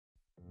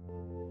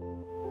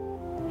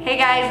Hey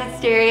guys,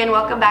 it's Deri and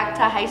welcome back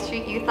to High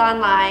Street Youth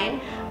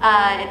Online.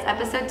 It's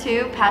episode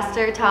 2.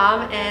 Pastor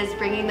Tom is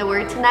bringing the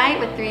word tonight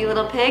with 3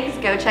 little pigs.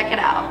 Go check it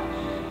out.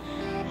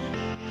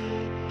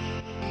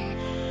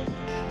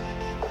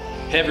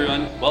 Hey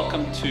everyone,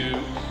 welcome to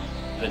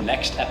the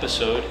next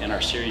episode in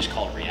our series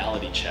called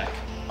Reality Check.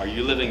 Are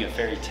you living a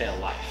fairy tale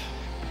life?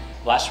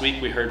 Last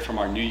week we heard from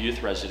our new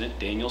youth resident,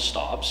 Daniel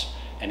Staubs,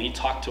 and he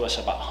talked to us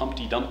about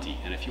Humpty Dumpty.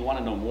 And if you want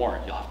to know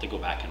more, you'll have to go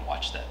back and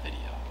watch that video.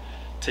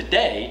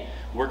 Today,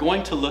 we're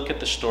going to look at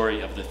the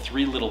story of the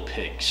 3 little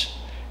pigs.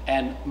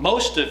 And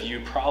most of you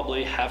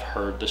probably have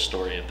heard the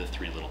story of the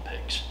 3 little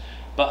pigs.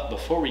 But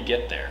before we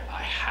get there,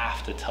 I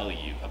have to tell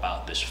you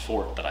about this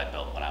fort that I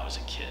built when I was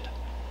a kid.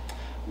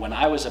 When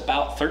I was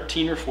about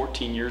 13 or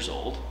 14 years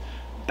old,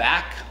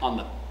 back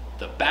on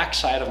the back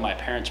side of my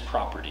parents'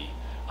 property,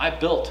 I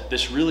built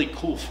this really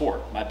cool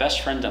fort. My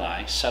best friend and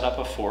I set up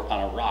a fort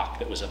on a rock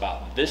that was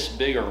about this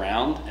big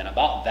around and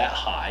about that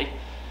high.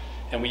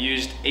 And we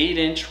used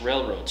 8-inch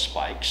railroad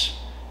spikes,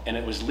 and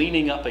it was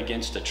leaning up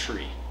against a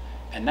tree.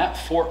 And that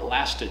fort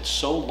lasted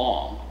so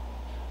long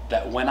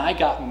that when I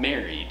got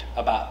married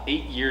about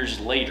 8 years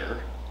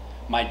later,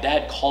 my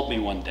dad called me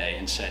one day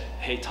and said,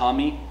 "Hey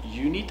Tommy,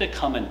 you need to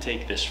come and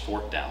take this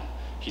fort down."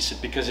 He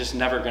said, "Because it's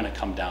never gonna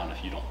come down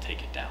if you don't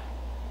take it down."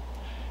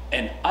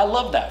 And I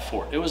loved that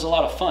fort. It was a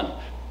lot of fun.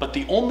 But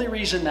the only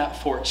reason that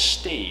fort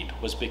stayed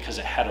was because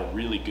it had a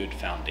really good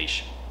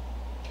foundation.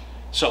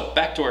 So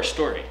back to our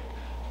story.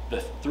 The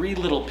 3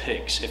 little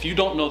pigs. If you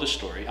don't know the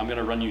story, I'm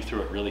gonna run you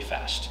through it really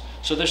fast.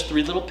 So there's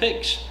 3 little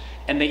pigs,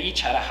 and they each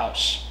had a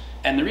house.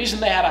 And the reason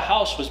they had a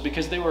house was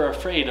because they were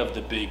afraid of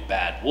the big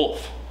bad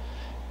wolf.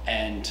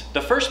 And the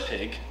first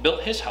pig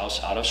built his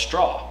house out of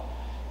straw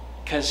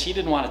because he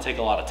didn't want to take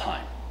a lot of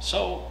time.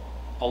 So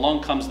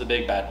along comes the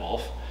big bad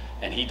wolf,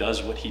 and he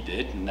does what he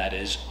did, and that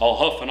is, "I'll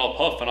huff and I'll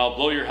puff and I'll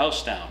blow your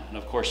house down." And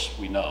of course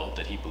we know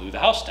that he blew the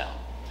house down.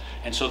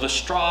 And so the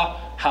straw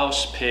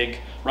house pig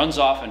runs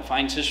off and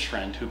finds his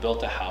friend who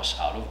built a house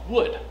out of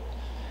wood.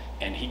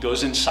 And he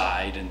goes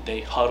inside and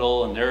they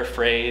huddle and they're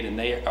afraid and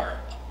they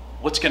are,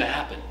 what's gonna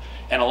happen?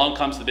 And along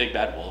comes the big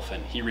bad wolf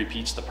and he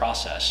repeats the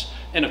process.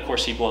 And of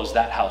course he blows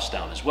that house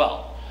down as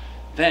well.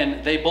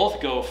 Then they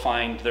both go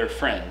find their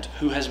friend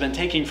who has been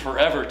taking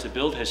forever to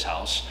build his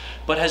house,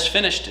 but has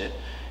finished it.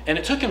 And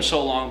it took him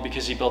so long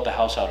because he built the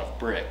house out of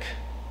brick.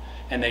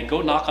 And they go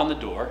knock on the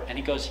door and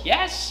he goes,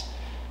 "Yes."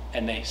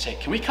 And they say,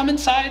 "Can we come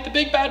inside? The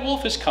big bad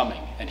wolf is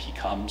coming." And he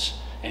comes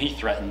and he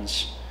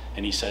threatens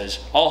and he says,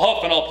 "I'll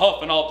huff and I'll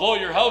puff and I'll blow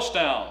your house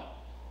down."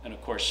 And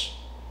of course,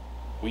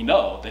 we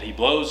know that he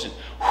blows and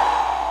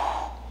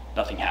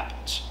nothing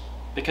happens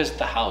because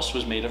the house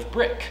was made of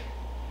brick.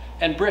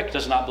 And brick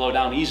does not blow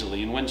down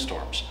easily in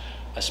windstorms,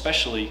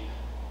 especially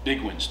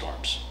big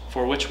windstorms,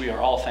 for which we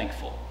are all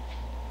thankful.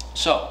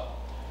 So,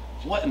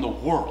 what in the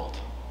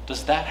world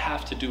does that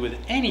have to do with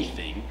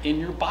anything in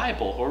your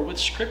Bible or with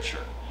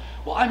Scripture?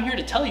 Well, I'm here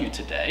to tell you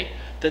today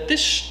that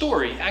this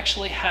story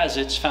actually has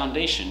its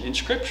foundation in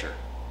Scripture.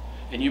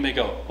 And you may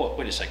go, "Well,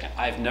 wait a second,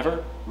 I've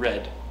never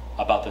read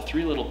about the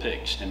 3 little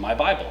pigs in my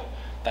Bible."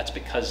 That's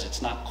because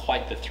it's not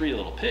quite the 3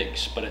 little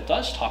pigs, but it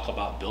does talk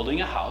about building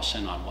a house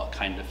and on what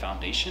kind of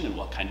foundation and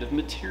what kind of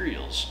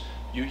materials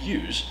you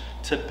use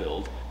to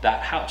build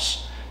that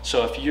house.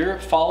 So if you're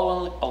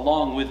following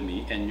along with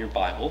me in your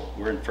Bible,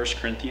 we're in 1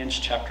 Corinthians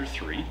chapter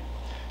 3.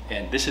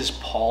 And this is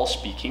Paul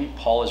speaking.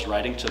 Paul is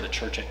writing to the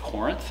church at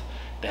Corinth.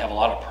 They have a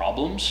lot of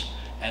problems.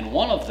 And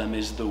one of them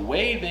is the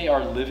way they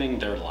are living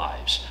their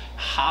lives,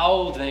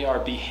 how they are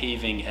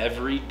behaving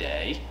every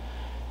day.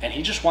 And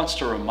he just wants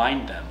to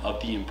remind them of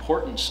the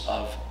importance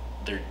of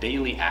their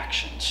daily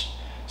actions.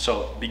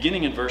 So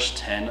beginning in verse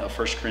 10 of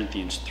 1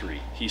 Corinthians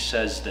 3, he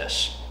says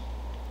this,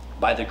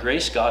 "By the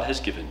grace God has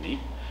given me,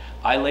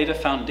 I laid a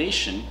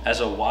foundation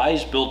as a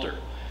wise builder,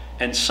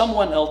 and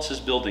someone else is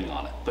building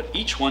on it, but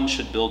each one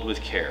should build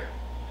with care.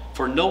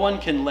 For no one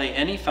can lay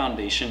any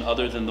foundation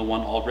other than the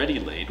one already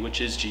laid,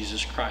 which is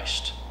Jesus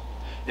Christ.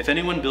 If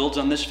anyone builds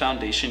on this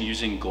foundation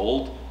using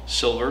gold,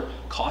 silver,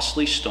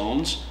 costly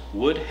stones,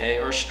 wood, hay,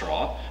 or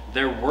straw,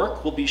 their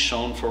work will be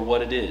shown for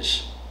what it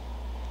is."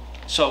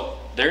 So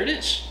there it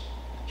is.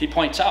 He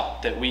points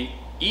out that we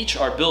each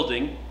are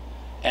building,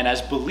 and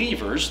as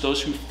believers,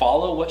 those who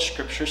follow what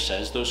Scripture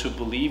says, those who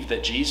believe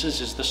that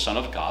Jesus is the Son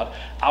of God,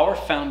 our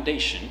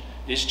foundation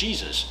is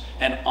Jesus.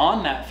 And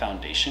on that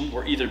foundation,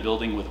 we're either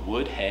building with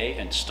wood, hay,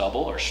 and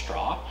stubble or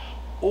straw,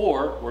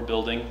 or we're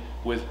building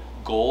with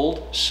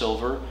gold,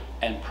 silver,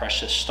 and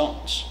precious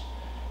stones.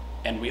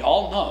 And we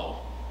all know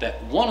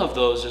that one of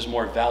those is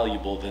more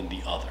valuable than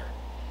the other.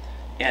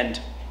 And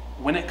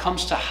when it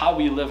comes to how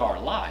we live our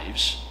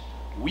lives,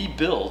 we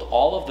build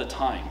all of the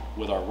time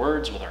with our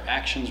words, with our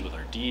actions, with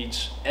our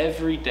deeds.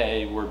 Every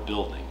day we're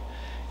building.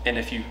 And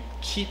if you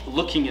keep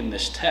looking in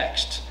this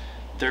text,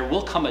 there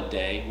will come a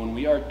day when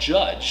we are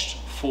judged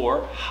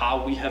for how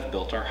we have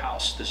built our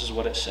house. This is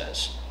what it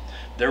says.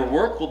 "Their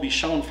work will be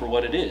shown for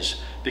what it is,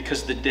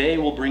 because the day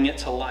will bring it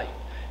to light.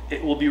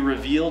 It will be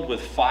revealed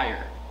with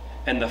fire,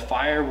 and the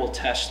fire will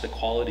test the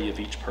quality of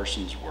each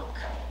person's work."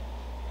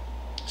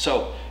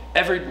 So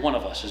every one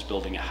of us is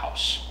building a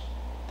house.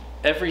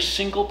 Every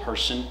single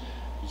person,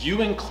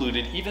 you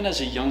included, even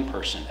as a young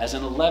person, as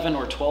an 11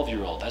 or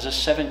 12-year-old, as a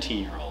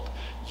 17-year-old,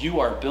 you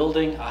are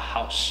building a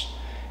house.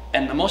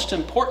 And the most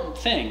important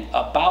thing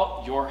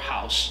about your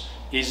house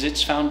is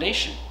its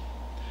foundation.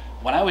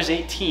 When I was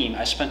 18,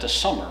 I spent a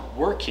summer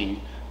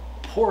working,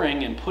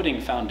 pouring and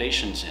putting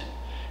foundations in.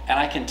 And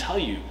I can tell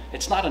you,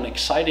 it's not an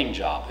exciting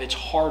job, it's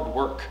hard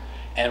work.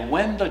 And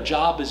when the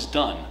job is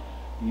done,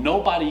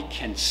 nobody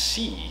can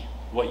see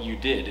what you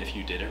did if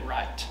you did it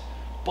right.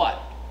 But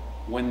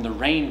when the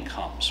rain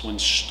comes, when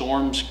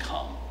storms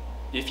come,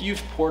 if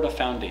you've poured a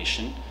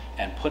foundation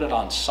and put it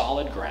on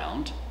solid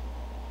ground,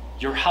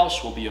 your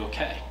house will be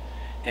okay.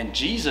 And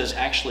Jesus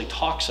actually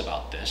talks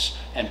about this,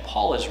 and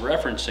Paul is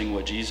referencing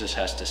what Jesus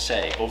has to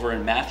say. Over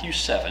in Matthew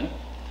 7,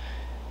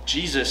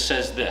 Jesus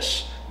says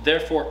this,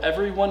 "Therefore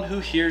everyone who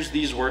hears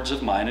these words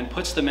of mine and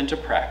puts them into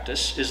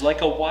practice is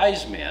like a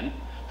wise man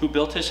who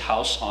built his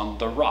house on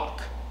the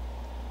rock.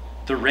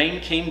 The rain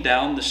came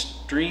down, the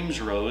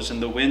streams rose,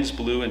 and the winds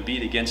blew and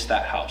beat against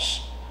that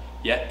house.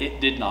 Yet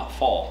it did not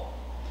fall,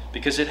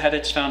 because it had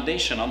its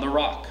foundation on the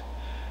rock.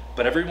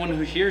 But everyone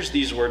who hears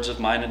these words of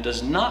mine and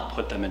does not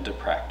put them into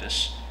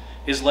practice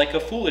is like a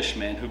foolish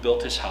man who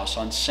built his house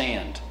on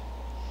sand.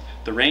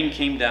 The rain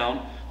came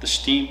down, the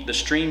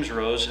streams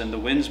rose, and the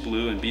winds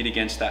blew and beat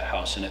against that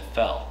house, and it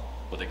fell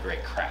with a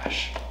great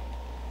crash."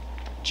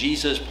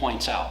 Jesus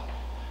points out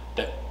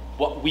that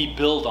what we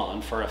build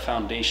on for a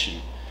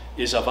foundation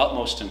is of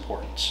utmost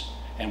importance.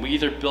 And we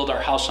either build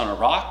our house on a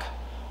rock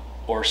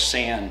or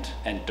sand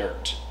and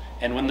dirt.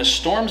 And when the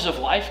storms of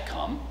life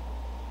come,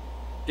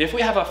 if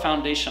we have a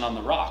foundation on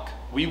the rock,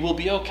 we will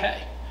be okay.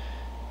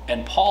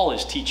 And Paul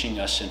is teaching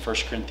us in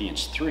 1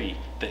 Corinthians 3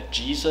 that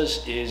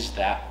Jesus is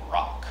that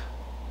rock.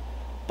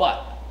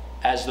 But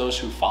as those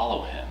who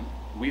follow him,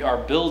 we are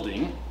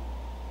building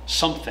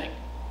something.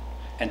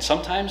 And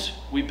sometimes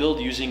we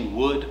build using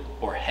wood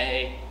or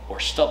hay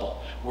or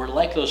stubble. We're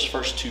like those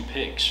first two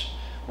pigs.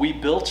 We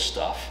build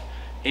stuff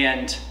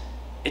and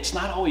it's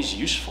not always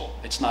useful.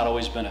 It's not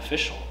always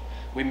beneficial.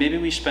 Maybe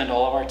we spend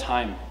all of our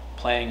time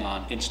playing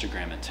on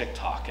Instagram and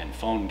TikTok and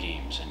phone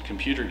games and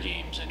computer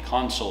games and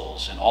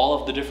consoles and all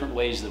of the different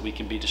ways that we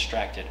can be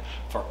distracted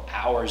for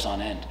hours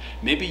on end.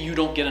 Maybe you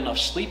don't get enough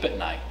sleep at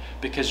night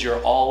because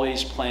you're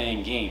always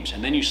playing games,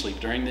 and then you sleep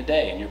during the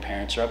day and your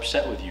parents are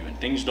upset with you and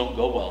things don't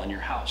go well in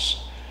your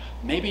house.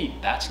 Maybe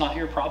that's not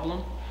your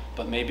problem,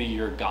 but maybe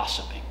you're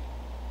gossiping.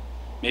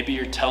 Maybe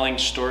you're telling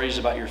stories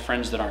about your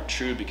friends that aren't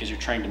true because you're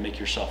trying to make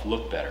yourself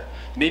look better.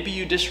 Maybe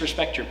you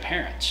disrespect your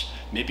parents.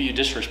 Maybe you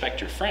disrespect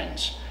your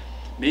friends.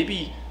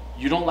 Maybe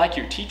you don't like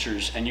your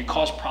teachers and you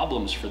cause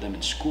problems for them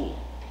in school.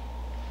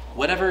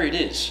 Whatever it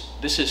is,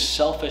 this is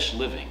selfish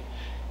living,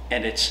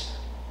 and it's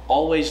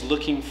always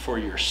looking for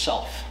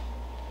yourself.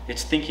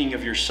 It's thinking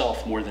of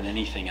yourself more than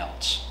anything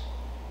else.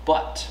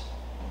 But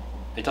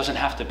it doesn't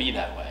have to be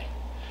that way.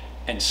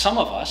 And some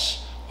of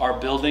us are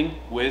building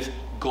with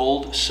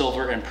gold,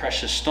 silver, and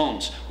precious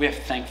stones. We have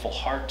thankful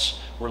hearts.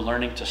 We're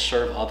learning to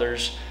serve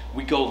others.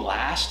 We go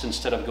last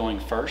instead of going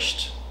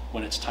first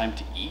when it's time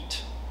to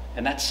eat.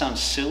 And that sounds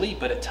silly,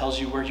 but it tells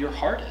you where your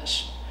heart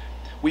is.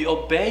 We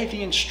obey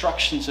the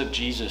instructions of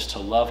Jesus to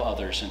love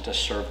others and to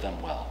serve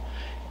them well.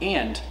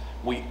 And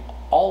we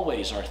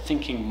always are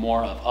thinking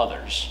more of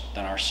others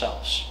than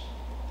ourselves.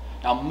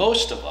 Now,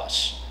 most of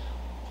us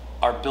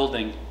are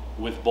building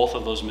with both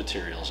of those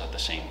materials at the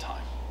same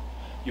time.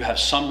 You have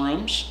some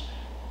rooms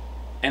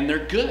and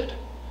they're good.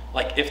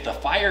 Like if the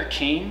fire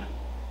came,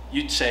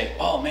 you'd say,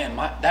 oh man,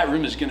 that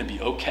room is gonna be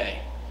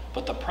okay.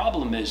 But the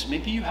problem is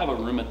maybe you have a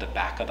room at the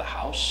back of the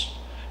house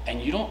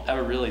and you don't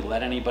ever really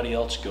let anybody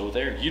else go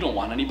there. You don't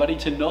want anybody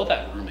to know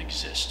that room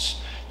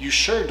exists. You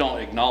sure don't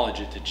acknowledge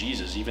it to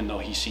Jesus, even though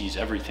he sees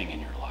everything in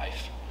your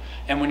life.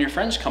 And when your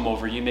friends come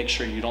over, you make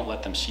sure you don't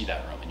let them see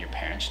that room, and your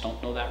parents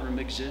don't know that room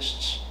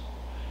exists.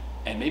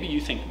 And maybe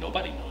you think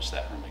nobody knows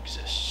that room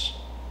exists.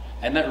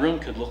 And that room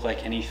could look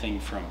like anything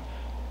from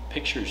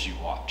pictures you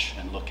watch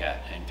and look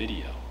at and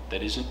video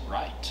that isn't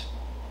right.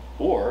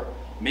 Or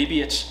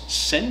maybe it's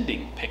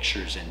sending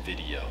pictures and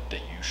video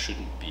that you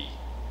shouldn't be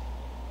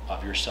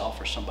of yourself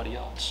or somebody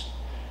else.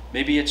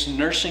 Maybe it's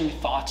nursing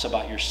thoughts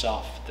about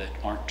yourself that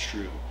aren't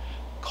true,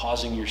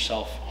 causing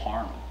yourself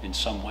harm in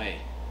some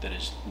way that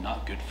is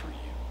not good for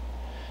you.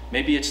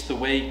 Maybe it's the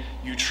way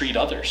you treat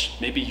others.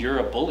 Maybe you're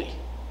a bully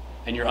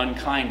and you're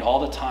unkind all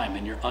the time,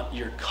 and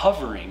you're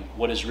covering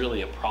what is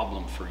really a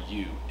problem for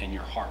you and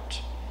your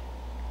heart.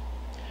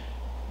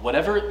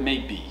 Whatever it may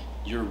be,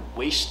 you're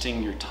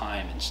wasting your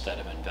time instead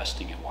of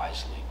investing it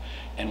wisely.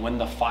 And when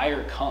the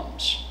fire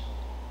comes,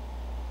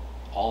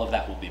 all of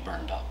that will be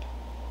burned up.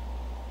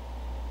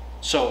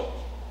 So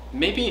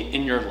maybe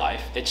in your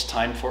life, it's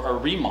time for a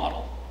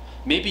remodel.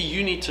 Maybe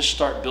you need to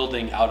start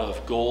building out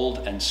of gold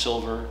and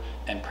silver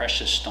and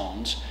precious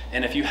stones.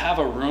 And if you have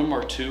a room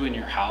or two in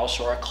your house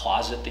or a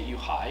closet that you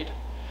hide,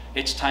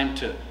 it's time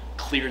to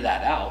clear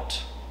that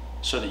out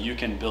so that you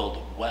can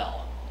build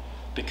well.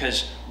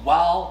 Because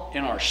while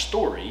in our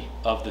story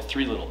of the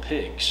three little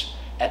pigs,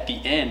 at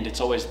the end,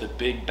 it's always the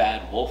big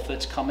bad wolf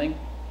that's coming.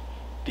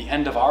 The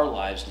end of our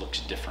lives looks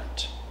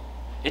different.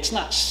 It's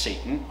not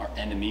Satan, our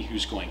enemy,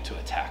 who's going to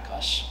attack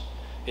us.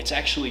 It's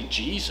actually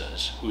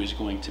Jesus who is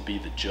going to be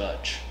the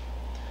judge.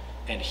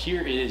 And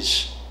here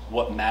is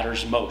what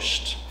matters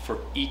most for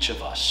each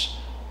of us.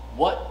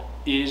 What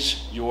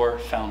is your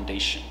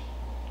foundation?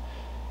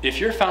 If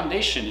your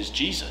foundation is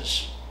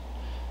Jesus,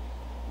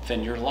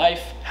 then your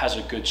life has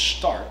a good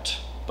start,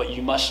 but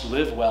you must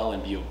live well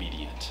and be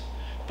obedient.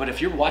 But if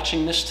you're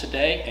watching this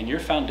today and your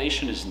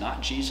foundation is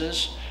not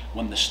Jesus,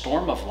 when the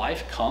storm of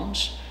life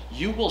comes,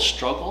 you will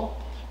struggle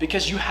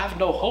because you have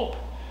no hope,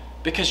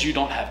 because you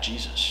don't have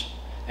Jesus.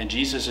 And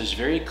Jesus is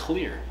very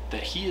clear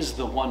that he is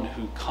the one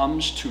who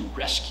comes to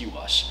rescue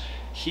us.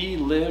 He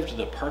lived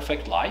the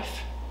perfect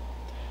life.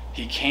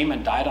 He came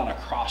and died on a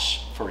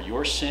cross for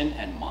your sin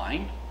and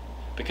mine,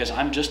 because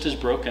I'm just as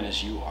broken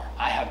as you are.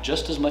 I have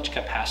just as much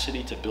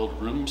capacity to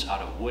build rooms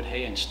out of wood,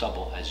 hay, and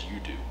stubble as you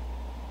do.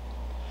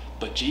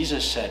 But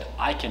Jesus said,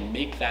 I can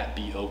make that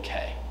be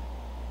okay.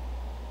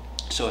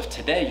 So if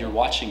today you're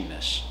watching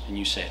this and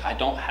you say, I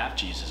don't have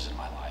Jesus in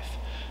my life,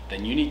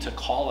 then you need to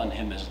call on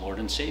him as Lord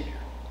and Savior.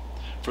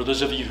 For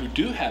those of you who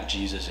do have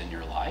Jesus in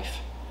your life,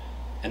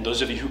 and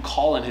those of you who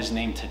call on his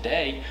name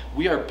today,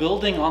 we are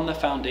building on the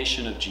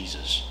foundation of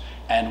Jesus.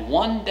 And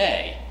one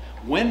day,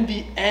 when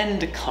the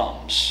end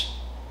comes,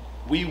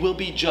 we will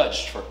be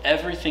judged for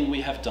everything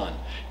we have done.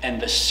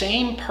 And the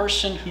same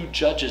person who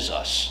judges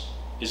us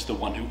is the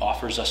one who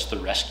offers us the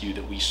rescue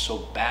that we so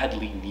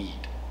badly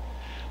need.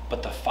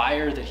 But the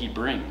fire that he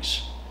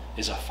brings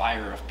is a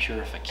fire of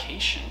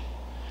purification.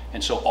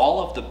 And so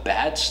all of the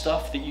bad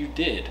stuff that you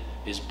did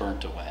is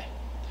burnt away.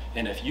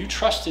 And if you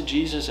trusted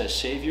Jesus as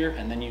Savior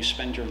and then you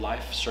spend your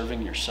life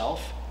serving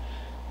yourself,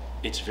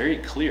 it's very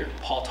clear.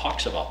 Paul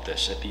talks about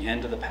this at the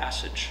end of the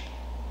passage.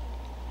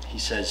 He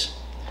says,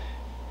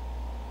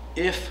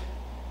 if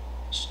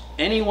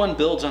anyone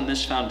builds on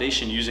this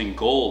foundation using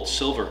gold,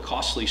 silver,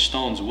 costly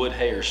stones, wood,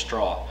 hay, or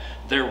straw,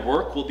 their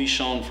work will be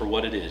shown for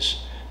what it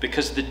is,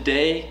 because the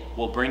day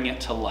will bring it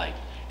to light.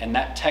 And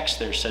that text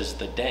there says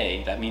the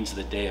day, that means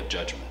the day of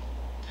judgment.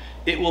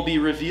 It will be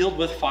revealed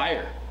with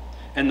fire,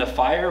 and the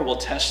fire will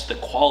test the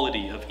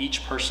quality of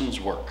each person's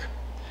work.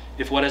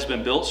 If what has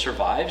been built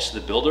survives, the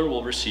builder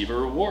will receive a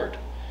reward.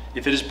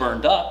 If it is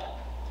burned up,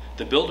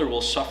 the builder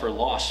will suffer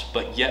loss,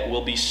 but yet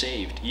will be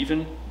saved,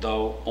 even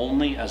though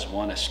only as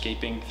one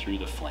escaping through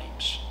the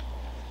flames.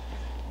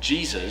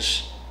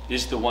 Jesus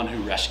is the one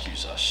who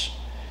rescues us.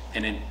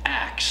 And in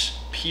Acts,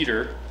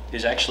 Peter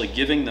is actually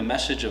giving the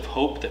message of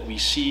hope that we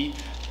see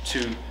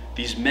to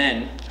these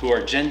men who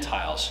are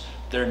Gentiles.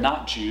 They're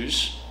not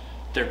Jews.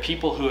 They're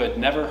people who had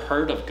never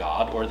heard of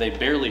God, or they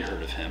barely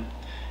heard of him.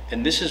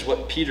 And this is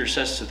what Peter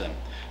says to them.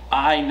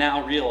 I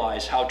now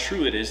realize how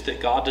true it is that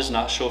God does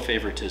not show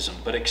favoritism,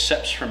 but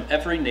accepts from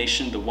every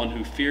nation the one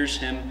who fears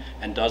him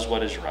and does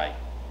what is right.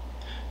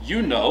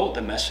 You know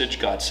the message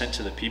God sent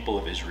to the people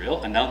of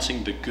Israel,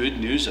 announcing the good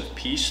news of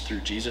peace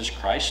through Jesus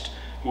Christ,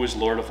 who is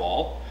Lord of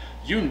all.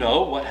 You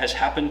know what has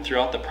happened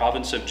throughout the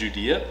province of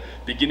Judea,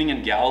 beginning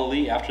in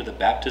Galilee after the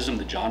baptism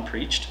that John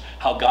preached,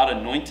 how God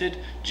anointed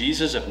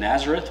Jesus of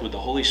Nazareth with the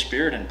Holy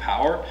Spirit and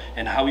power,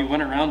 and how he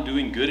went around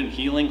doing good and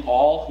healing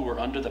all who were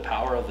under the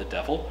power of the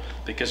devil,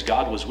 because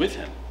God was with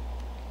him.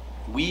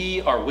 We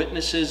are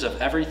witnesses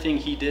of everything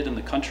he did in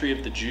the country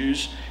of the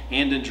Jews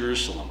and in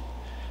Jerusalem.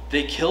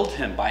 They killed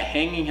him by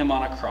hanging him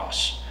on a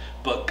cross,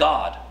 but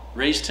God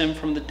raised him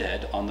from the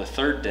dead on the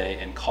third day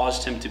and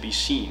caused him to be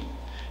seen.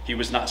 He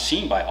was not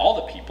seen by all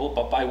the people,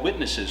 but by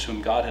witnesses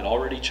whom God had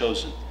already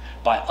chosen,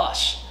 by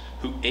us,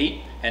 who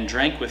ate and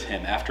drank with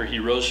him after he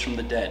rose from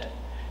the dead.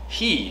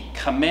 He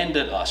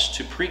commanded us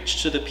to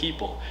preach to the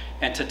people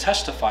and to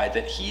testify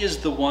that he is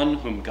the one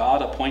whom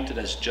God appointed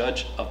as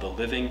judge of the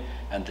living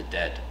and the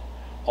dead.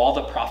 All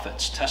the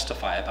prophets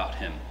testify about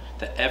him,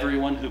 that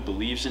everyone who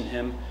believes in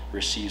him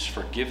receives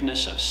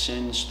forgiveness of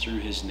sins through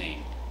his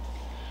name.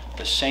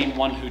 The same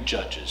one who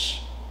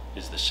judges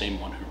is the same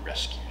one who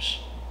rescues.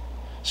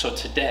 So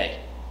today,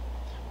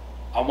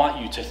 I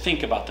want you to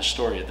think about the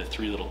story of the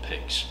three little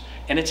pigs.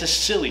 And it's a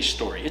silly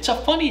story. It's a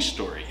funny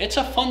story. It's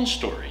a fun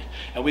story.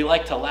 And we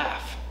like to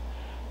laugh.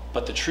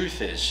 But the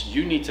truth is,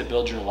 you need to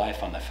build your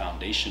life on the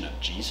foundation of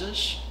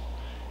Jesus.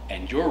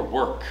 And your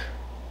work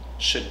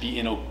should be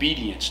in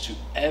obedience to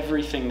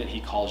everything that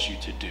he calls you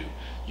to do.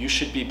 You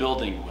should be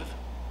building with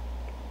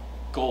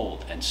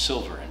gold and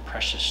silver and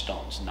precious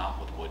stones,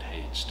 not with wood,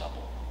 hay, and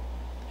stubble.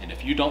 And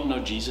if you don't know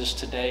Jesus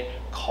today,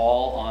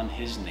 call on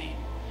his name.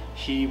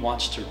 He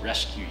wants to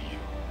rescue you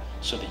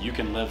so that you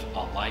can live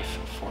a life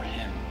for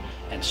him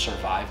and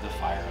survive the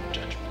fire of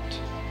judgment.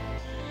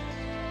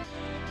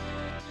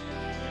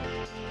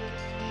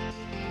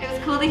 It was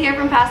cool to hear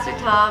from Pastor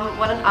Tom.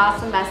 What an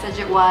awesome message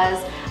it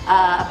was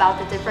about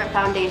the different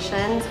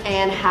foundations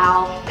and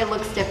how it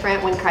looks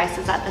different when Christ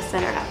is at the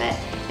center of it.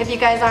 If you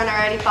guys aren't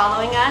already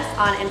following us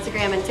on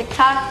Instagram and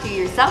TikTok, do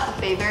yourself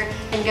a favor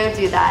and go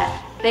do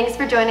that. Thanks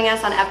for joining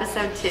us on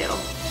episode 2.